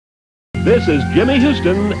This is Jimmy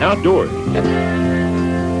Houston Outdoors.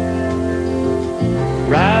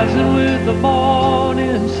 Rising with the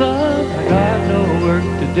morning sun, I got no work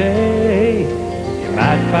today. You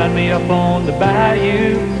might find me up on the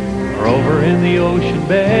bayou or over in the ocean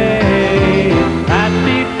bay. Might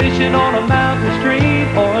be fishing on a mountain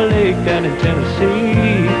stream or a lake down in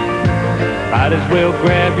Tennessee. Might as well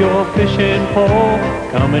grab your fishing pole,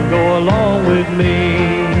 come and go along with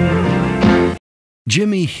me.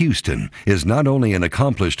 Jimmy Houston is not only an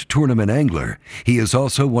accomplished tournament angler, he is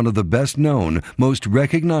also one of the best known, most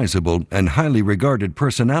recognizable, and highly regarded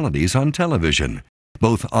personalities on television.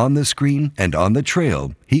 Both on the screen and on the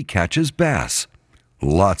trail, he catches bass.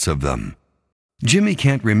 Lots of them. Jimmy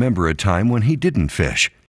can't remember a time when he didn't fish.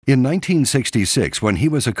 In 1966, when he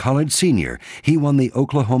was a college senior, he won the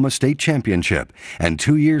Oklahoma State Championship, and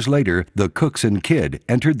 2 years later, the Cookson Kid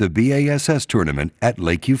entered the B.A.S.S tournament at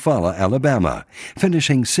Lake Eufala, Alabama,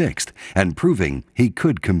 finishing 6th and proving he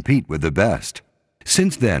could compete with the best.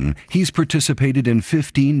 Since then, he's participated in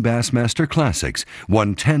 15 Bassmaster Classics,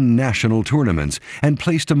 won 10 national tournaments, and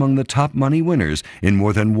placed among the top money winners in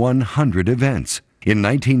more than 100 events. In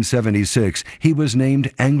 1976, he was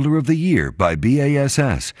named Angler of the Year by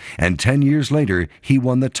B.A.S.S, and 10 years later, he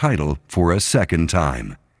won the title for a second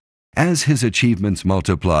time. As his achievements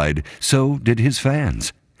multiplied, so did his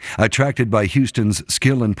fans. Attracted by Houston's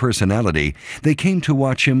skill and personality, they came to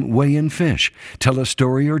watch him weigh in fish, tell a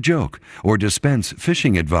story or joke, or dispense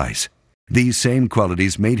fishing advice. These same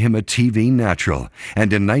qualities made him a TV natural,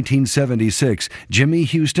 and in 1976, Jimmy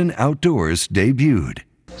Houston Outdoors debuted.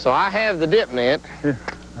 So I have the dip net.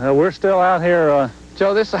 We're still out here.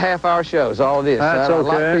 Joe, this is a half-hour show, is all it is. That's okay. I'd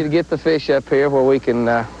like for you to get the fish up here where we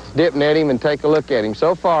can dip net him and take a look at him.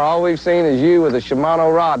 So far, all we've seen is you with a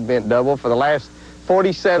Shimano rod bent double for the last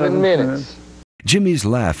 47 minutes. Jimmy's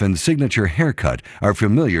laugh and signature haircut are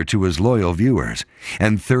familiar to his loyal viewers,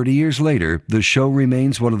 and 30 years later, the show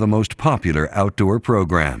remains one of the most popular outdoor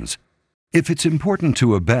programs. If it's important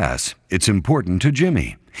to a bass, it's important to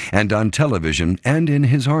Jimmy. And on television and in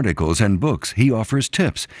his articles and books, he offers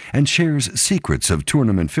tips and shares secrets of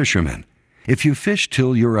tournament fishermen. If you fish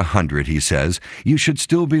till you're 100, he says, you should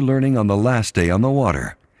still be learning on the last day on the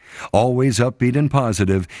water. Always upbeat and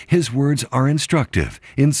positive, his words are instructive,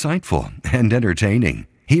 insightful, and entertaining.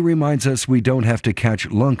 He reminds us we don't have to catch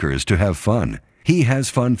lunkers to have fun. He has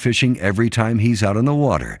fun fishing every time he's out on the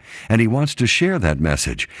water, and he wants to share that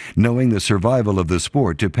message, knowing the survival of the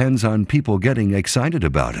sport depends on people getting excited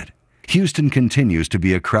about it. Houston continues to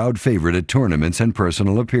be a crowd favorite at tournaments and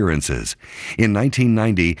personal appearances. In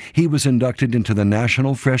 1990, he was inducted into the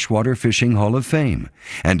National Freshwater Fishing Hall of Fame,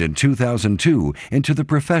 and in 2002, into the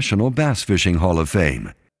Professional Bass Fishing Hall of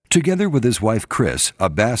Fame. Together with his wife Chris, a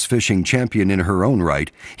bass fishing champion in her own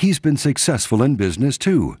right, he's been successful in business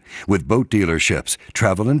too, with boat dealerships,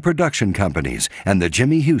 travel and production companies, and the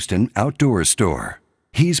Jimmy Houston Outdoor Store.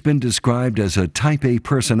 He's been described as a type A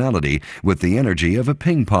personality with the energy of a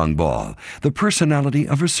ping-pong ball, the personality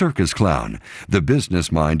of a circus clown, the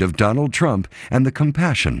business mind of Donald Trump, and the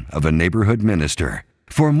compassion of a neighborhood minister.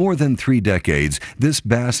 For more than 3 decades, this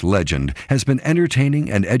bass legend has been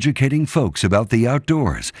entertaining and educating folks about the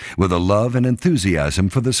outdoors with a love and enthusiasm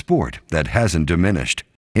for the sport that hasn't diminished.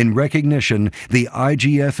 In recognition, the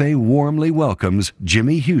IGFA warmly welcomes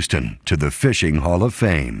Jimmy Houston to the Fishing Hall of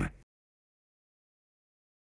Fame.